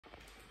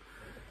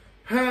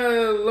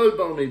Hello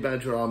Barney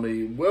Badger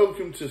Army,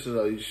 welcome to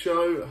today's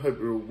show. Hope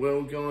you're all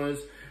well, guys.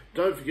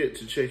 Don't forget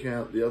to check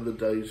out the other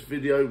day's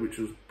video, which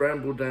was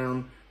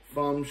Brambledown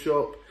Farm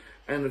Shop,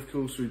 and of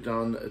course we've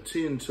done a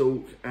tea and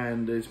talk,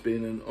 and there's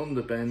been an on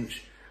the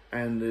bench,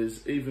 and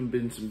there's even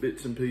been some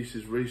bits and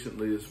pieces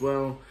recently as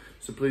well,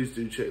 so please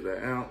do check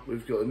that out.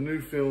 We've got a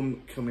new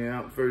film coming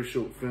out, very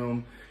short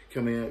film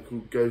coming out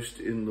called Ghost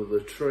in the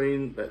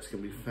Latrine. That's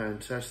going to be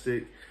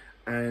fantastic.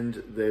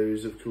 And there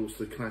is, of course,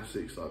 the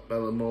classics like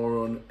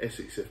Ballamoron,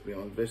 Essex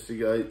FBI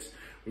Investigates.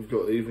 We've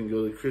even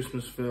got a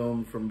Christmas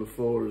film from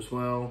before as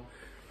well.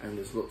 And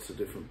there's lots of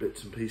different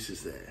bits and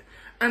pieces there.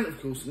 And,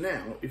 of course,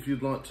 now, if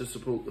you'd like to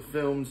support the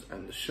films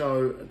and the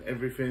show and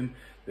everything,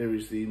 there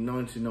is the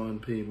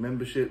 99p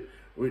membership,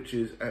 which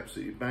is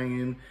absolutely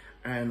banging.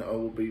 And I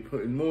will be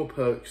putting more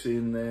perks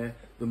in there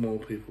the more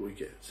people we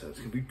get. So it's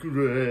going to be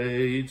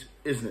great,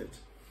 isn't it?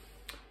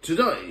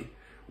 Today,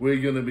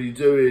 we're going to be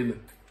doing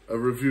a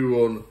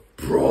review on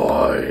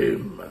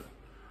Prime.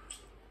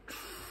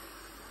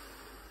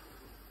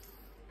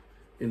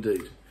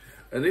 Indeed.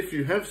 And if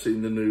you have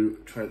seen the new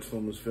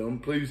Transformers film,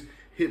 please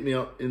hit me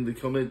up in the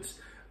comments,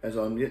 as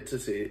I'm yet to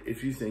see it,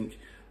 if you think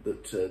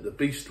that the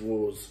Beast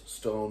Wars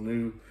style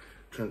new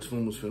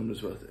Transformers film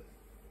is worth it.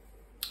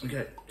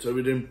 Okay, so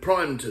we're doing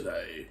Prime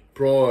today.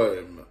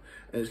 Prime.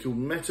 And it's called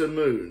Meta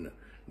Moon.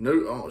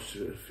 No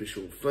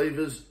artificial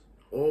flavours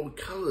or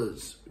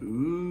colours.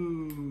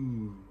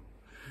 Ooh.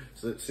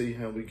 So let's see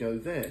how we go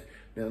there.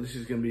 Now this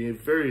is going to be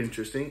very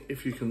interesting.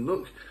 If you can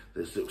look,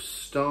 there's little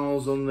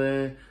stars on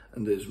there,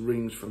 and there's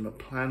rings from a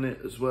planet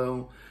as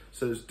well.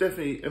 So it's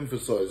definitely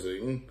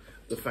emphasising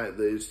the fact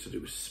that it's to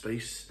do with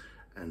space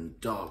and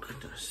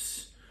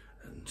darkness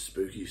and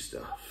spooky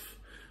stuff.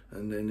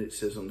 And then it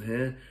says on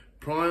here,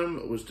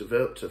 Prime was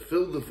developed to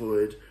fill the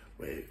void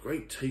where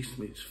great taste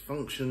meets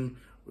function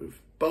with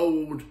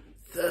bold,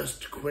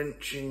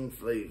 thirst-quenching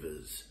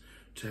flavours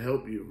to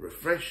help you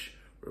refresh,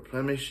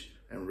 replenish,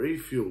 and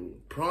refuel.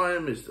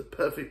 Prime is the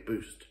perfect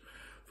boost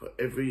for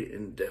every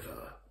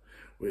endeavour.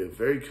 We are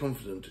very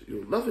confident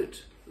you'll love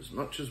it as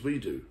much as we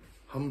do.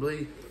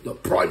 Humbly, the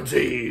Prime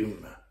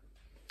Team.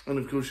 And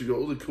of course, you've got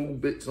all the cool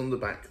bits on the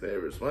back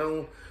there as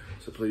well,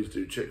 so please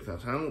do check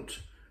that out.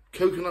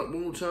 Coconut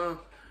water,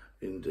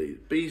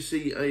 indeed.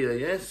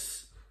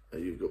 BCAAS,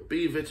 you've got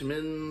B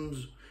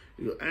vitamins,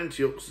 you've got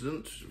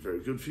antioxidants, which is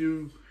very good for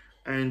you,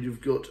 and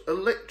you've got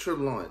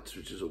electrolytes,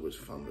 which is always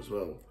fun as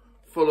well.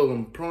 Follow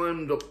on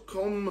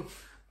prime.com,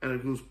 and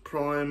of course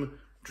Prime,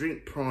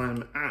 drink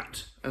Prime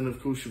at, and of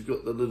course you've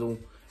got the little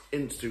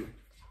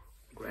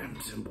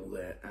Instagram symbol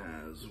there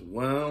as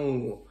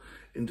well.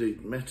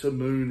 Indeed, Meta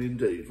Moon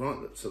indeed. Right,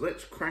 so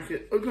let's crack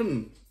it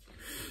open.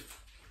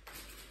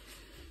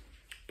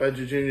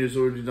 Badger Jr. has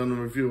already done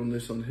a review on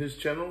this on his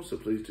channel, so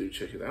please do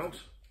check it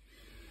out.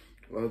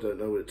 Well, I don't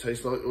know what it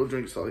tastes like or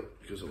drinks like,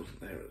 because I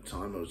wasn't there at the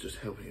time. I was just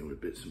helping him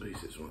with bits and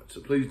pieces, right? So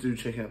please do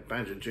check out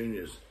Badger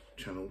Jr.'s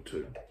channel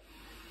too.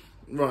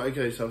 Right,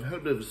 okay, so I've had a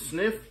bit of a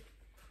sniff.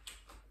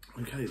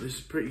 Okay, this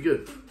is pretty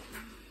good.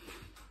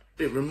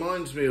 It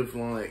reminds me of,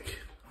 like,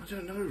 I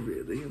don't know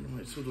really,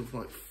 like sort of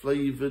like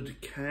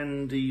flavoured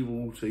candy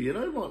water. You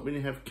know, like when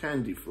you have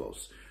candy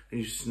floss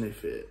and you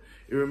sniff it.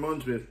 It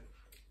reminds me of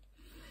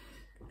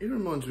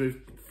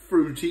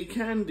fruity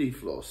candy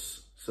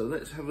floss. So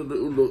let's have a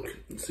little look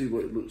and see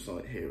what it looks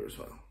like here as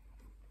well.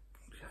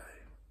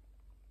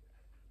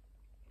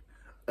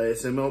 Okay.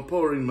 ASMR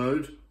pouring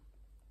mode.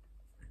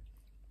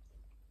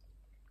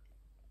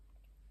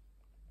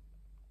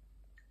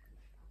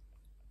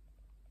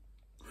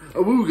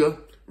 Awooga.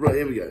 Right,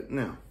 here we go.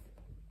 Now,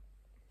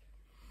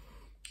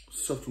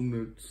 subtle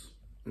notes.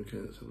 Okay,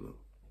 let's have a look.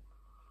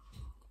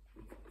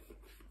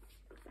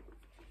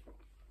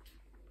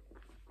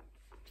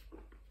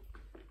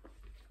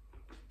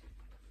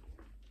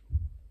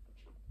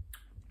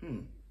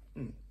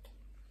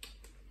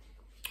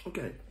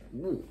 Okay.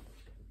 Ooh.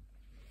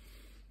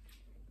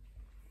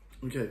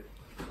 Okay.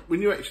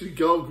 When you actually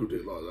gargled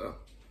it like that,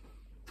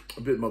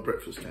 a bit of my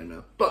breakfast came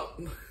out, but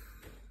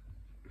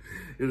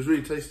it was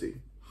really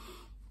tasty.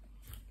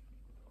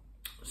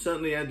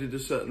 Certainly added a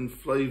certain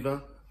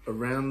flavour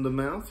around the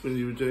mouth when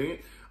you were doing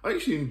it. I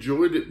actually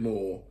enjoyed it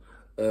more.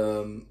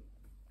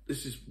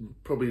 This is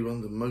probably one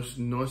of the most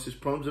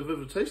nicest primes I've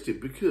ever tasted,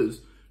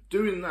 because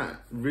doing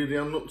that really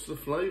unlocks the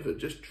flavour.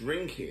 Just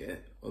drinking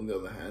it, on the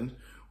other hand,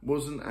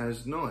 wasn't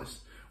as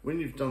nice. When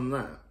you've done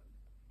that,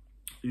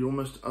 you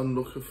almost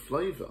unlock a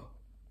flavour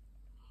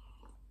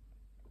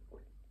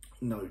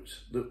note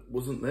that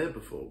wasn't there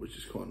before, which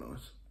is quite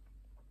nice.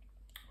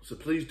 So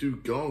please do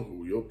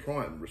gargle your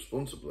Prime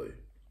responsibly.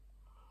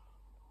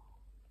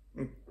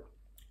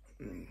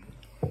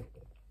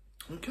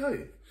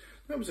 Okay,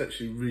 that was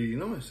actually really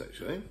nice,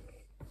 actually.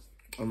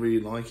 I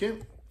really like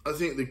it. I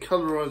think the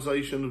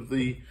colorization of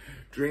the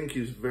drink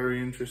is very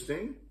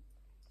interesting.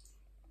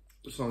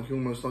 It's like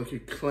almost like a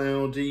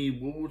cloudy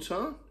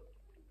water.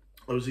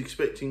 I was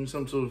expecting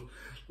some sort of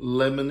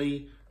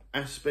lemony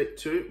aspect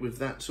to it with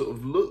that sort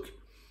of look,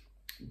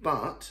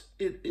 but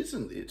it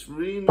isn't. It's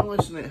really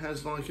nice, and it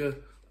has like a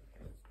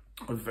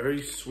a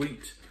very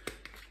sweet,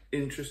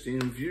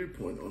 interesting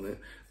viewpoint on it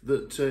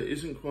that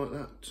isn't quite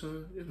that,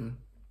 you know,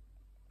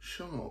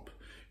 sharp.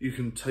 You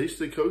can taste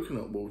the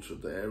coconut water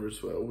there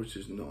as well, which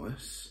is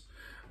nice.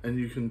 And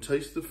you can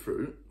taste the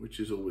fruit, which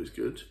is always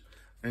good.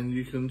 And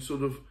you can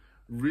sort of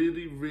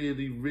really,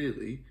 really,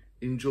 really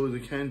enjoy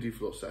the candy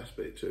floss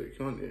aspect to it,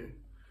 can't you?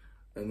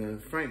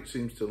 And Frank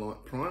seems to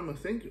like Prime, I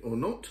think, or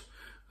not.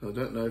 I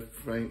don't know if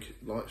Frank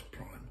likes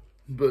Prime.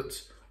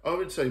 But I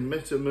would say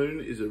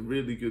Metamoon is a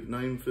really good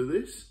name for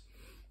this.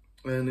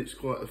 And it's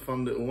quite a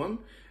fun little one.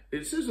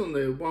 It says on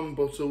there, 1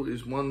 bottle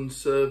is 1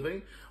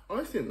 serving.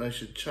 I think they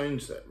should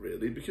change that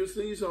really, because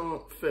these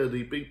are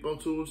fairly big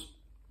bottles.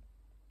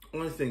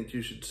 I think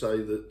you should say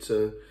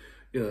that,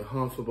 you know,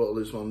 half a bottle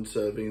is 1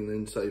 serving and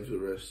then save the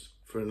rest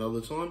for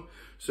another time.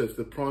 So if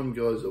the Prime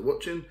guys are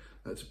watching,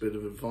 that's a bit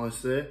of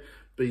advice there.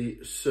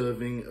 Be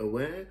serving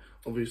aware.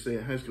 Obviously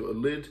it has got a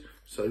lid,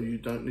 so you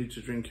don't need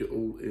to drink it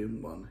all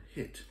in one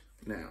hit.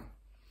 Now,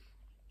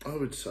 I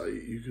would say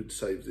you could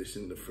save this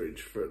in the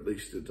fridge for at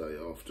least a day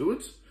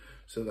afterwards.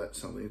 So that's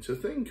something to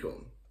think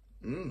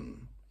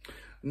on.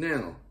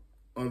 Now,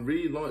 I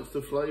really liked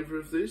the flavour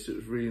of this. It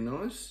was really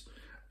nice.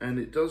 And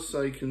it does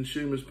say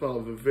consume as part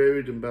of a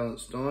varied and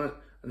balanced diet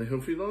and a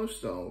healthy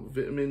lifestyle.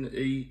 Vitamin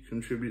E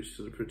contributes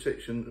to the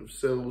protection of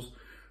cells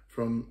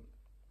from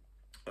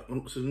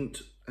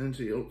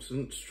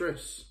antioxidant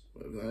stress,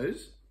 whatever that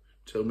is.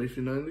 Tell me if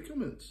you know in the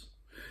comments.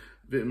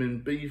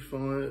 Vitamin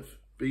B5,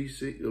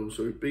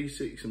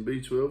 B6 and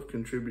B12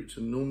 contribute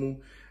to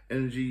normal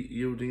energy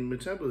yielding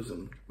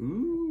metabolism.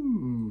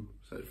 Ooh,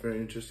 so it's very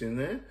interesting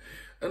there.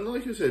 And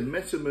like I said,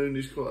 Metamoon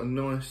is quite a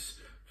nice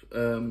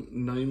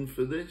name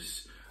for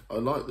this. I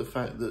like the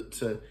fact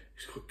that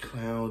it's quite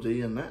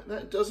cloudy, and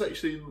that does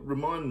actually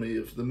remind me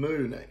of the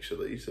moon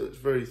actually, so it's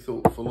very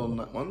thoughtful on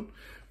that one.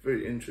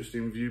 Very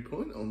interesting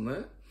viewpoint on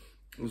that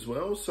as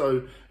well.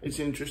 So it's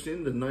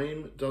interesting, the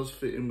name does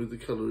fit in with the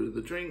colour of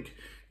the drink.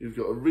 You've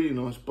got a really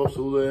nice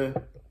bottle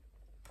there,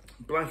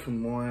 black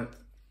and white,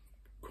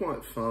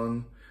 quite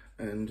fun,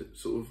 and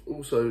sort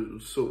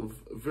of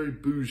very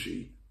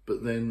bougie,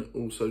 but then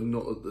also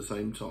not at the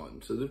same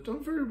time. So they've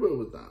done very well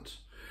with that.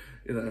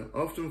 You know, I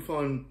often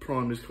find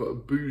Prime is quite a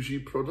bougie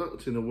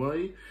product in a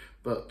way,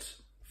 but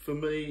for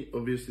me,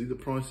 obviously the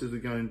prices are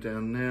going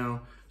down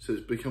now, so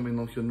it's becoming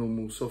like a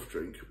normal soft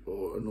drink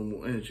or a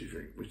normal energy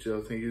drink, which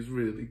I think is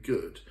really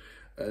good.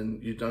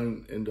 And you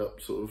don't end up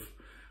sort of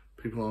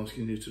people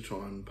asking you to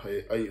try and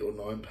pay £8 or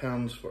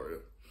 £9 for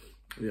it.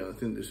 Yeah, I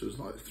think this was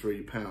like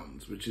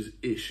 £3, which is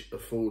ish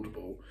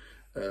affordable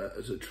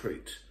as a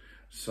treat.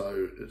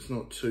 So it's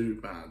not too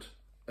bad.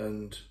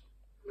 And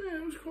yeah,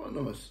 it was quite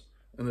nice.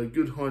 And a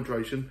good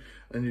hydration,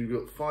 and you've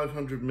got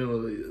 500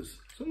 millilitres,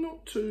 so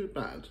not too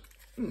bad.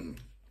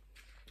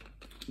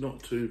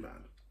 Not too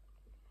bad.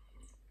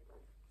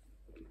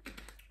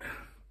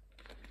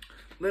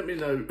 Let me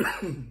know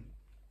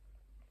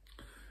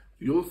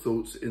your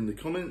thoughts in the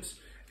comments,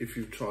 if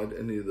you've tried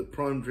any of the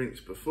Prime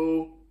drinks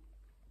before,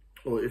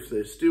 or if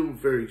they're still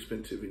very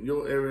expensive in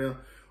your area,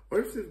 or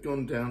if they've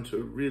gone down to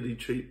a really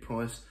cheap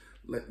price.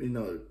 Let me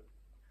know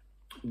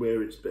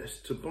where it's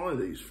best to buy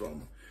these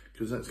from,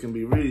 because that's going to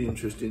be really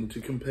interesting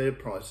to compare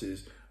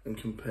prices and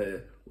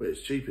compare where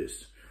it's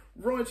cheapest.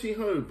 Righty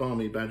ho,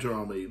 Barmy Badger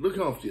Army, look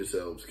after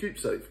yourselves, keep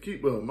safe,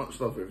 keep well, much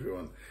love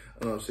everyone,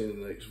 and I'll see you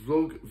in the next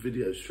vlog,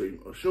 video,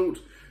 stream or short.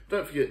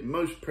 Don't forget,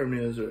 most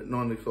premieres are at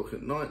 9 o'clock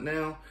at night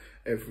now,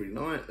 every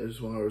night as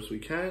far as we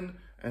can,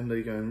 and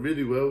they're going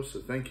really well, so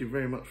thank you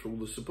very much for all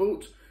the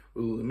support,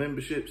 with all the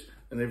memberships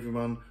and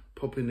everyone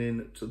popping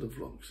in to the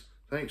vlogs.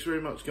 Thanks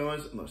very much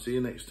guys, and I'll see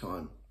you next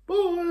time.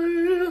 Bye!